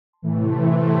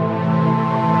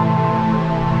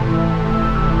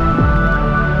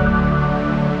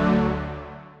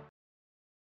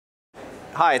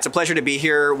Hi, it's a pleasure to be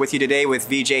here with you today with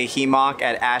VJ Hemonc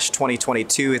at ASH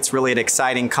 2022. It's really an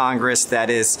exciting congress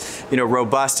that is,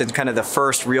 robust and kind of the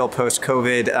first real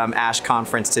post-COVID ASH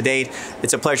conference to date.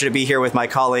 It's a pleasure to be here with my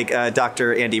colleague,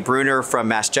 Dr. Andrew Brunner from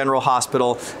Mass General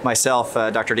Hospital, myself,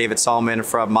 Dr. David Sallman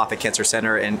from Moffitt Cancer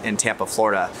Center in Tampa,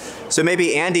 Florida. So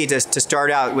maybe Andy, to start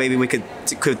out, maybe we could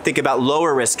think about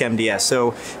lower risk MDS.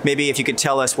 So maybe if you could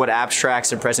tell us what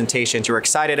abstracts and presentations you're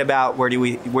excited about, where do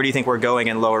you think we're going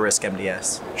in lower risk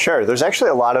MDS? Sure. There's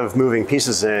actually a lot of moving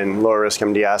pieces in lower risk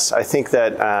MDS. I think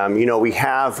that we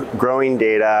have growing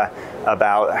data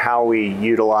about how we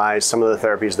utilize some of the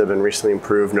therapies that have been recently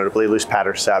improved, notably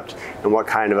luspatercept, and what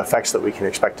kind of effects that we can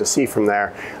expect to see from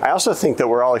there. I also think that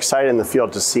we're all excited in the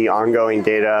field to see ongoing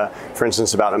data, for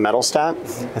instance, about Imetelstat.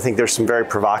 I think there's some very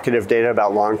provocative data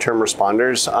about long-term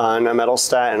responders on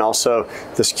Imetelstat, and also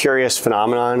this curious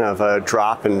phenomenon of a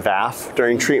drop in VAF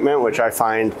during treatment, which I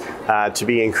find to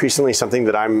be increasingly something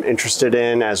that I'm interested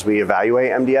in as we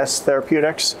evaluate MDS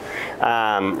therapeutics.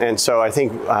 And so I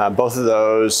think both of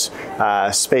those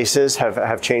spaces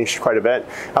have changed quite a bit.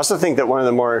 I also think that one of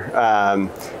the more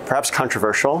perhaps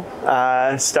controversial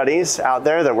studies out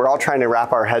there that we're all trying to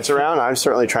wrap our heads around, I'm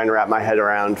certainly trying to wrap my head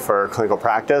around for clinical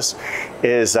practice,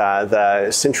 is the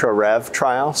SINTRA-REV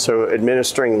trial. So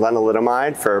administering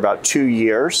lenalidomide for about 2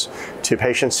 years to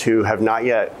patients who have not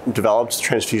yet developed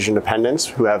transfusion dependence,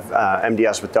 who have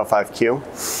MDS with del(5q).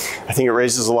 I think it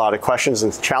raises a lot of questions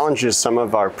and challenges some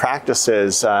of our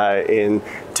practices in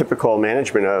typical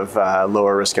management of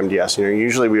lower risk MDS.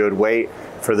 Usually we would wait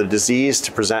for the disease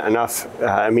to present enough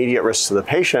immediate risk to the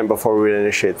patient before we would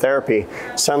initiate therapy.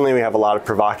 Suddenly we have a lot of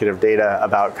provocative data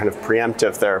about kind of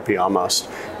preemptive therapy almost.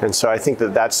 And so I think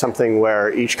that that's something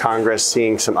where each Congress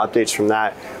seeing some updates from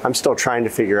that, I'm still trying to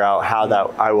figure out how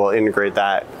that I will integrate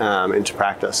that into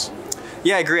practice.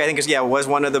 Yeah, I agree. I think it was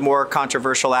one of the more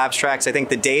controversial abstracts. I think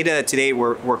the data today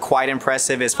were quite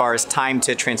impressive as far as time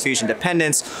to transfusion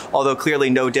dependence, although clearly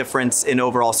no difference in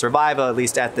overall survival, at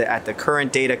least at the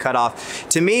current data cutoff.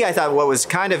 To me, I thought what was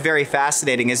kind of very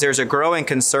fascinating is there's a growing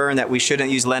concern that we shouldn't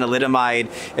use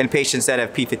lenalidomide in patients that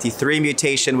have p53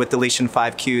 mutation with deletion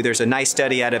 5q. There's a nice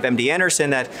study out of MD Anderson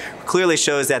that clearly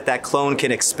shows that that clone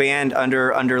can expand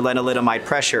under lenalidomide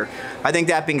pressure. I think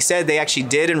that being said, they actually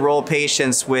did enroll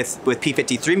patients with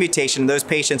p53 mutation. Those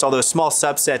patients, although a small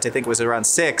subset, I think it was around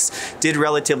 6, did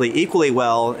relatively equally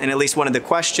well. And at least one of the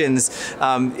questions,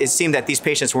 it seemed that these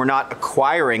patients were not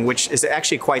acquiring, which is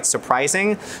actually quite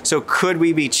surprising. So could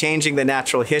we be changing the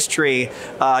natural history?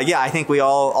 Yeah, I think we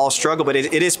all struggle, but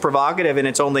it is provocative, and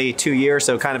it's only 2 years,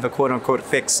 so kind of a quote-unquote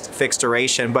fixed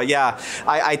duration. But yeah,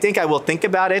 I think I will think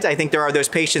about it. I think there are those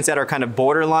patients that are kind of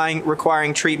borderline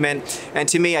requiring treatment. And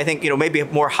to me, I think maybe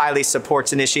more highly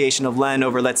supports initiation of len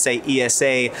over, let's say,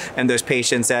 ESA and those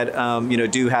patients that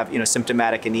do have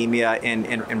symptomatic anemia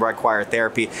and require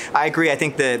therapy. I agree. I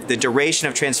think the duration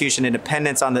of transfusion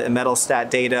independence on the Imetelstat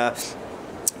data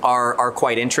are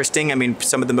quite interesting. I mean,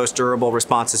 some of the most durable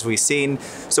responses we've seen.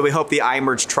 So we hope the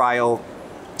IMerge trial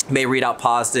may read out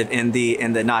positive in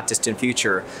the not distant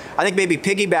future. I think maybe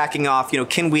piggybacking off,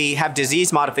 can we have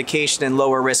disease modification in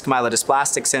lower risk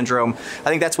myelodysplastic syndrome? I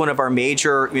think that's one of our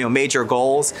major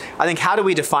goals. I think how do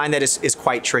we define that is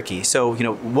quite tricky. So,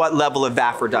 what level of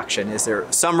VAF reduction? Is there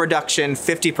some reduction,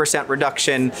 50%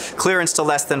 reduction, clearance to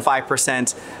less than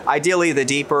 5%? Ideally, the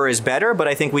deeper is better, but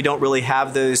I think we don't really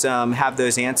have those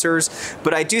answers.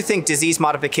 But I do think disease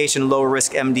modification in lower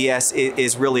risk MDS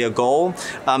is really a goal.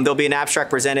 There'll be an abstract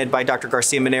presented by Dr.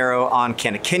 Garcia-Manero on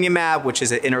canakinumab, which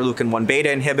is an interleukin-1 beta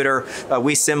inhibitor.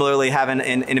 We similarly have an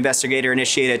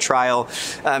investigator-initiated trial.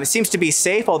 It seems to be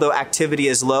safe, although activity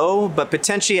is low, but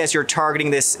potentially as you're targeting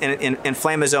this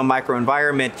inflammasome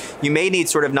microenvironment, you may need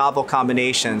sort of novel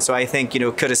combinations. So I think,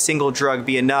 could a single drug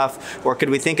be enough, or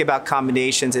could we think about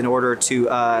combinations in order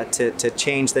to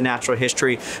change the natural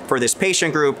history for this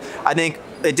patient group? I think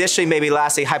additionally, maybe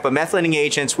lastly, hypomethylating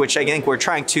agents, which I think we're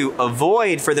trying to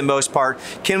avoid for the most part.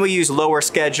 Can we use lower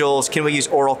schedules? Can we use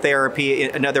oral therapy?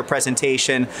 Another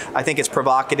presentation. I think it's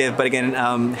provocative, but again,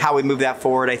 how we move that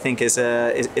forward, I think, is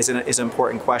an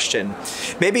important question.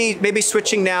 Maybe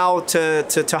switching now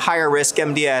to higher risk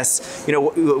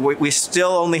MDS. We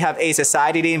still only have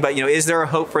azacitidine, but is there a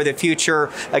hope for the future?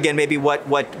 Again, maybe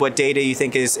what data you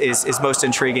think is most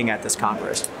intriguing at this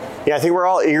Congress? Yeah, I think we're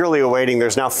all eagerly awaiting.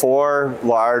 There's now 4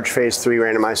 large phase 3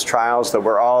 randomized trials that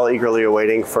we're all eagerly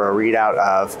awaiting for a readout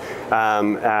of.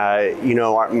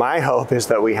 My hope is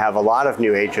that we have a lot of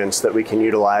new agents that we can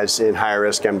utilize in higher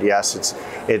risk MDS.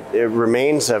 It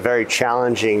remains a very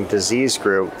challenging disease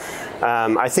group.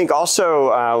 I think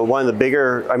also one of the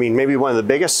bigger, maybe one of the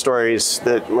biggest stories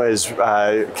that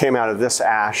came out of this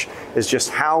ASH is just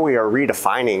how we are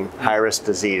redefining high-risk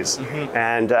disease.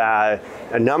 And a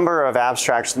number of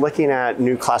abstracts looking at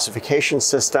new classification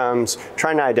systems,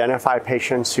 trying to identify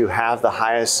patients who have the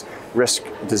highest risk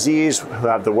disease, who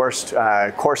have the worst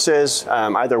courses,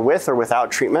 either with or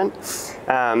without treatment.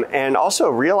 And also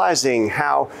realizing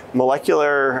how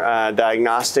molecular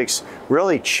diagnostics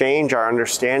really change our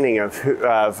understanding of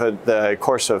the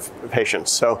course of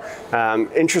patients. So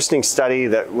interesting study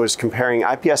that was comparing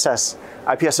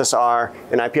IPSS-R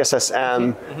and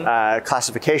IPSS-M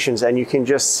classifications, and you can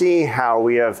just see how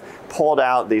we have pulled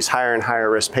out these higher and higher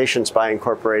risk patients by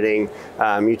incorporating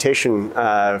mutation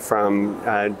from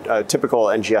a typical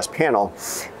NGS panel.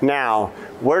 Now,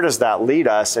 where does that lead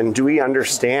us, and do we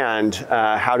understand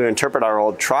how to interpret our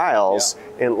old trials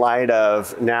in light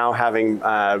of now having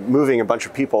moving a bunch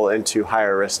of people into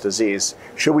higher risk disease?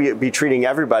 Should we be treating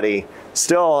everybody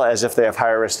still as if they have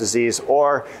higher risk disease,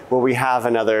 or will we have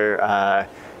another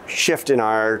shift in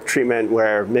our treatment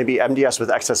where maybe MDS with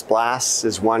excess blasts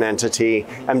is one entity,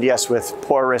 MDS with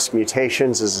poor risk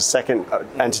mutations is a second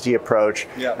entity approach,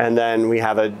 and then we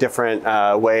have a different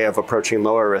way of approaching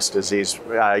lower risk disease,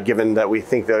 given that we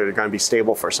think they're going to be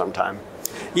stable for some time?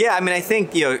 Yeah, I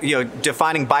think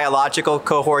defining biological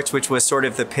cohorts, which was sort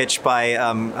of the pitch by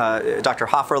Dr.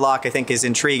 Hofferlock, I think is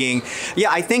intriguing.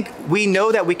 Yeah, I think we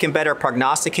know that we can better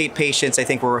prognosticate patients. I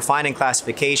think we're refining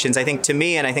classifications. I think to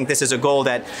me, and I think this is a goal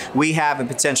that we have and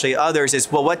potentially others, is,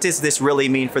 well, what does this really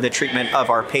mean for the treatment of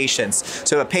our patients?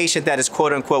 So a patient that is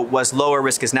quote unquote was lower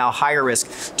risk is now higher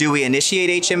risk. Do we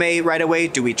initiate HMA right away?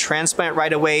 Do we transplant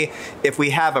right away? If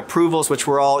we have approvals, which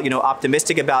we're all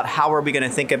optimistic about, how are we going to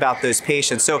think about those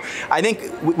patients? So I think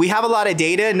we have a lot of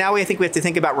data. Now I think we have to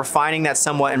think about refining that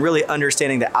somewhat and really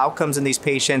understanding the outcomes in these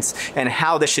patients and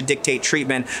how this should dictate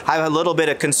treatment. I have a little bit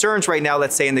of concerns right now,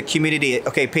 let's say in the community,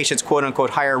 okay, patients quote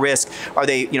unquote higher risk, are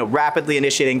they rapidly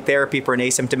initiating therapy for an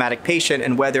asymptomatic patient,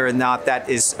 and whether or not that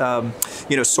is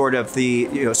sort of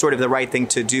the right thing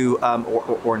to do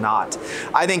or not.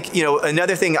 I think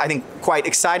another thing I think quite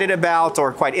excited about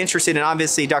or quite interested in,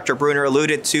 obviously Dr. Brunner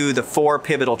alluded to the 4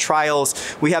 pivotal trials.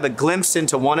 We have a glimpse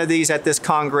into one of these at this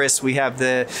Congress. We have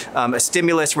the a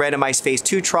stimulus randomized phase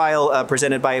 2 trial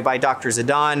presented by Dr.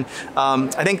 Zidan.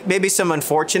 I think maybe some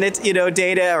unfortunate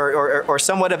data or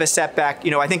somewhat of a setback.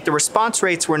 I think the response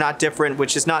rates were not different,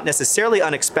 which is not necessarily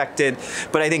unexpected,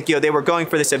 but I think they were going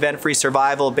for this event-free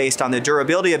survival based on the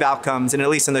durability of outcomes, and at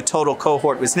least in the total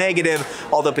cohort was negative,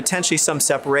 although potentially some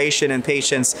separation in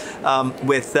patients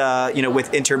with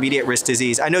intermediate risk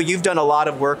disease. I know you've done a lot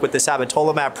of work with the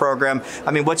sabatolimab program.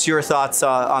 What's your thoughts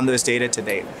on those data to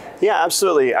date? Yeah,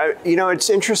 absolutely. It's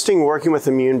interesting working with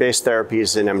immune-based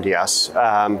therapies in MDS,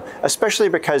 especially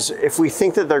because if we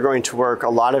think that they're going to work, a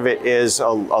lot of it is a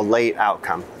late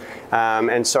outcome.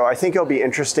 And so I think it'll be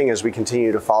interesting as we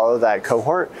continue to follow that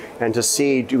cohort and to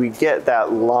see, do we get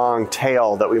that long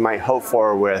tail that we might hope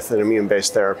for with an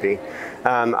immune-based therapy?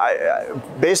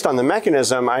 Based on the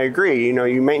mechanism, I agree.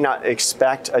 You may not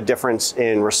expect a difference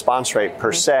in response rate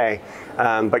per se,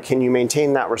 but can you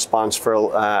maintain that response for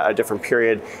a different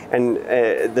period? And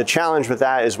the challenge with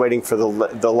that is waiting for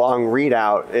the long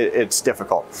readout. It's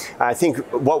difficult. I think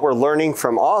what we're learning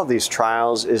from all of these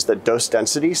trials is that dose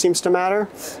density seems to matter.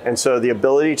 And so the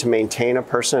ability to maintain a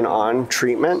person on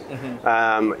treatment,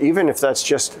 even if that's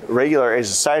just regular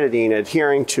azacitidine,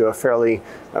 adhering to a fairly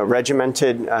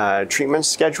regimented treatment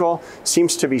schedule,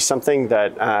 seems to be something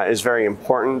that is very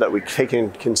important that we take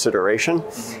into consideration.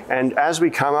 And as we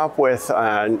come up with,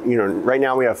 right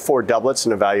now we have 4 doublets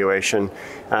in evaluation.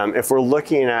 If we're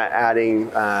looking at adding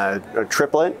a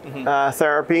triplet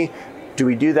therapy, do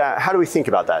we do that? How do we think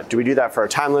about that? Do we do that for a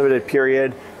time-limited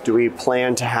period? Do we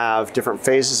plan to have different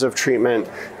phases of treatment?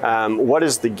 What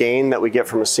is the gain that we get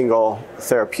from a single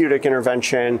therapeutic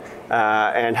intervention?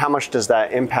 And how much does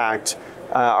that impact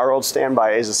our old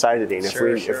standby azacitidine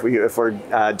if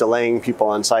we're delaying people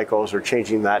on cycles or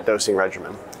changing that dosing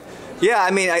regimen? Yeah,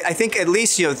 I think at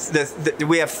least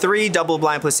we have 3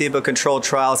 double-blind placebo-controlled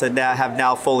trials that have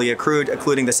now fully accrued,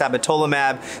 including the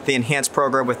sabatolimab, the enhanced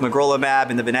program with magrolimab,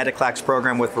 and the venetoclax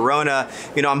program with VERONA.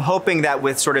 I'm hoping that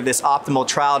with sort of this optimal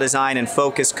trial design and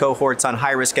focused cohorts on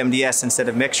high-risk MDS instead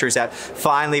of mixtures, that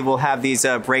finally we'll have these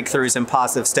breakthroughs in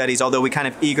positive studies. Although we kind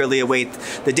of eagerly await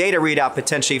the data readout,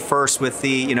 potentially first with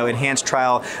the enhanced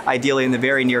trial, ideally in the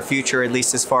very near future, at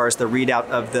least as far as the readout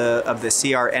of the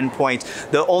CR endpoint.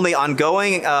 The only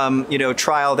ongoing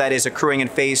trial that is accruing in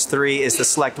phase 3 is the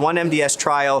SELECT-1 MDS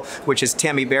trial, which is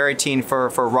tamibarotene for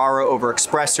RARA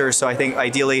overexpressors. So I think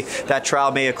ideally that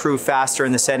trial may accrue faster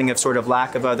in the setting of sort of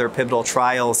lack of other pivotal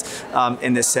trials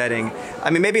in this setting. I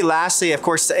mean, maybe lastly, of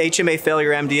course, HMA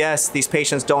failure MDS, these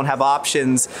patients don't have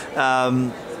options.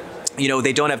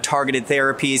 They don't have targeted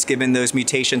therapies given those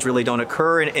mutations really don't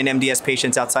occur in MDS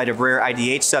patients outside of rare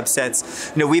IDH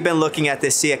subsets. We've been looking at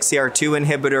this CXCR2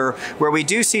 inhibitor where we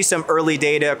do see some early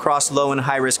data across low and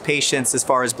high risk patients as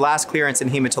far as blast clearance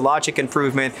and hematologic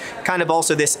improvement, kind of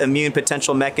also this immune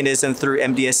potential mechanism through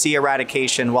MDSC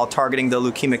eradication while targeting the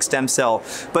leukemic stem cell.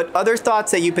 But other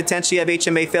thoughts that you potentially have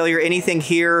HMA failure, anything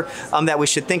here that we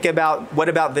should think about? What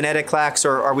about venetoclax,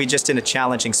 or are we just in a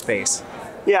challenging space?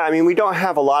 Yeah, I mean, we don't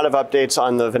have a lot of updates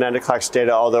on the venetoclax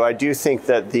data, although I do think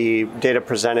that the data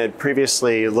presented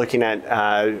previously looking at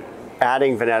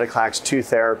adding venetoclax to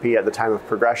therapy at the time of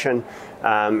progression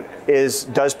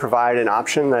does provide an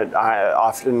option that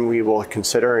often we will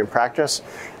consider in practice.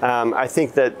 I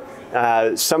think that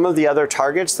some of the other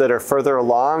targets that are further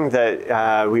along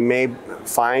that we may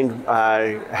find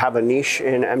have a niche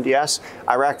in MDS.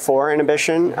 IRAK4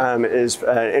 inhibition is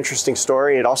an interesting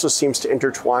story. It also seems to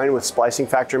intertwine with splicing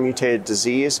factor mutated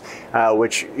disease,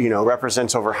 which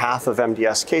represents over half of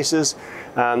MDS cases.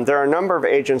 There are a number of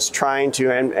agents trying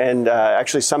to, and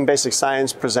actually some basic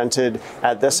science presented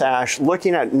at this ASH,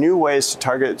 looking at new ways to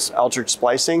target altered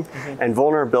splicing and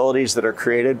vulnerabilities that are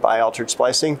created by altered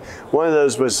splicing. One of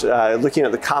those was looking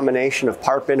at the combination of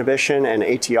PARP inhibition and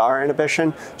ATR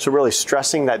inhibition, so really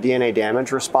stressing that DNA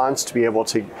damage response to be able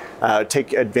to take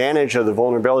advantage of the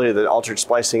vulnerability that altered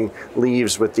splicing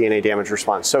leaves with DNA damage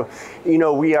response. So,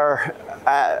 we are,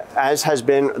 as has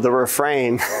been the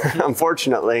refrain,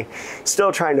 unfortunately,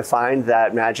 still trying to find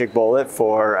that magic bullet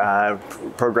for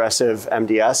progressive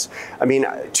MDS. I mean,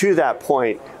 to that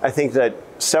point, I think that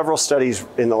several studies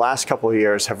in the last couple of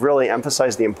years have really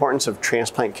emphasized the importance of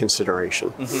transplant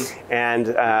consideration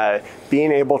and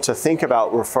being able to think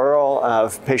about referral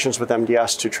of patients with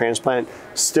MDS to transplant.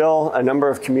 Still, a number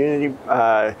of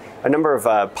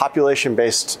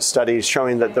population-based studies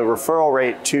showing that the referral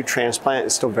rate to transplant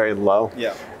is still very low.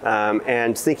 Yeah.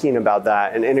 And thinking about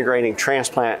that and integrating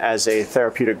transplant as a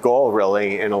therapeutic goal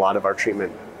really in a lot of our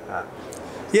treatment.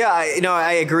 Yeah,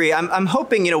 I agree. I'm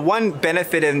hoping, one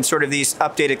benefit in sort of these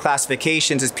updated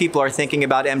classifications is people are thinking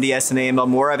about MDS and AML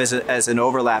more of as an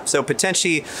overlap. So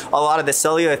potentially a lot of the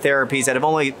cellular therapies that have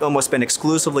only almost been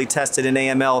exclusively tested in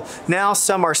AML, now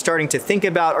some are starting to think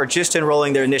about or just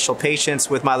enrolling their initial patients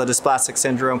with myelodysplastic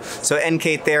syndrome. So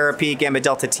NK therapy, gamma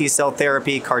delta T cell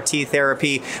therapy, CAR T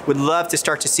therapy. Would love to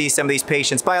start to see some of these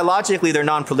patients. Biologically, they're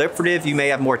non-proliferative. You may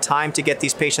have more time to get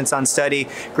these patients on study.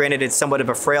 Granted, it's somewhat of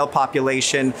a frail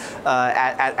population.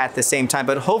 At the same time,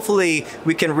 but hopefully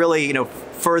we can really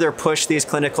further push these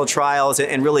clinical trials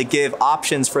and really give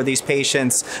options for these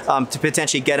patients to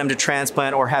potentially get them to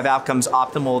transplant or have outcomes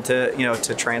optimal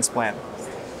to transplant.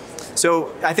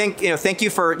 So I think, thank you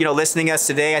for, listening to us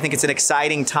today. I think it's an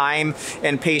exciting time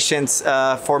in patients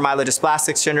for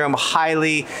myelodysplastic syndrome.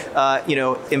 Highly,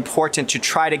 important to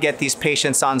try to get these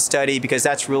patients on study because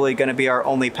that's really going to be our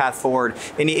only path forward.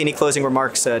 Any closing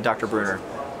remarks, Dr. Brunner?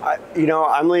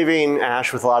 I'm leaving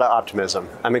ASH with a lot of optimism.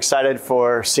 I'm excited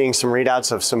for seeing some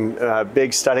readouts of some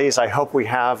big studies. I hope we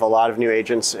have a lot of new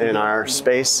agents in our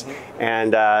space,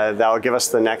 and that will give us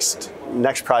the next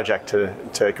project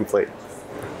to complete.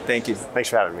 Thank you. Thanks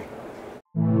for having me.